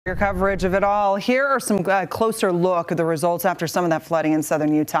Your coverage of it all. Here are some closer look at the results after some of that flooding in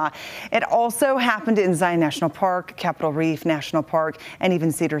southern Utah. It also happened in Zion National Park, Capitol Reef National Park, and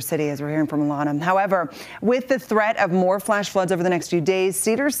even Cedar City, as we're hearing from Alana. However, with the threat of more flash floods over the next few days,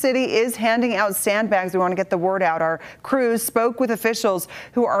 Cedar City is handing out sandbags. We want to get the word out. Our crews spoke with officials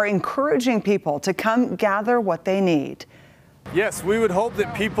who are encouraging people to come gather what they need. Yes, we would hope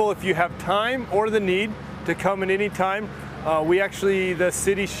that people, if you have time or the need to come at any time, the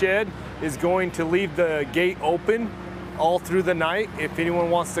city shed is going to leave the gate open all through the night. If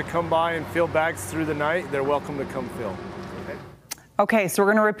anyone wants to come by and fill bags through the night, they're welcome to come fill. Okay, so we're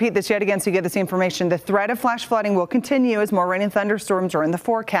going to repeat this yet again so you get this information. The threat of flash flooding will continue as more rain and thunderstorms are in the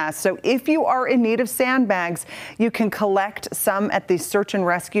forecast. So if you are in need of sandbags, you can collect some at the search and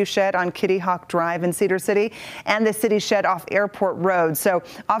rescue shed on Kitty Hawk Drive in Cedar City and the city shed off Airport Road. So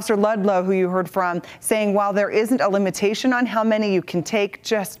Officer Ludlow, who you heard from, saying while there isn't a limitation on how many you can take,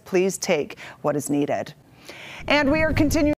 just please take what is needed. And we are continuing.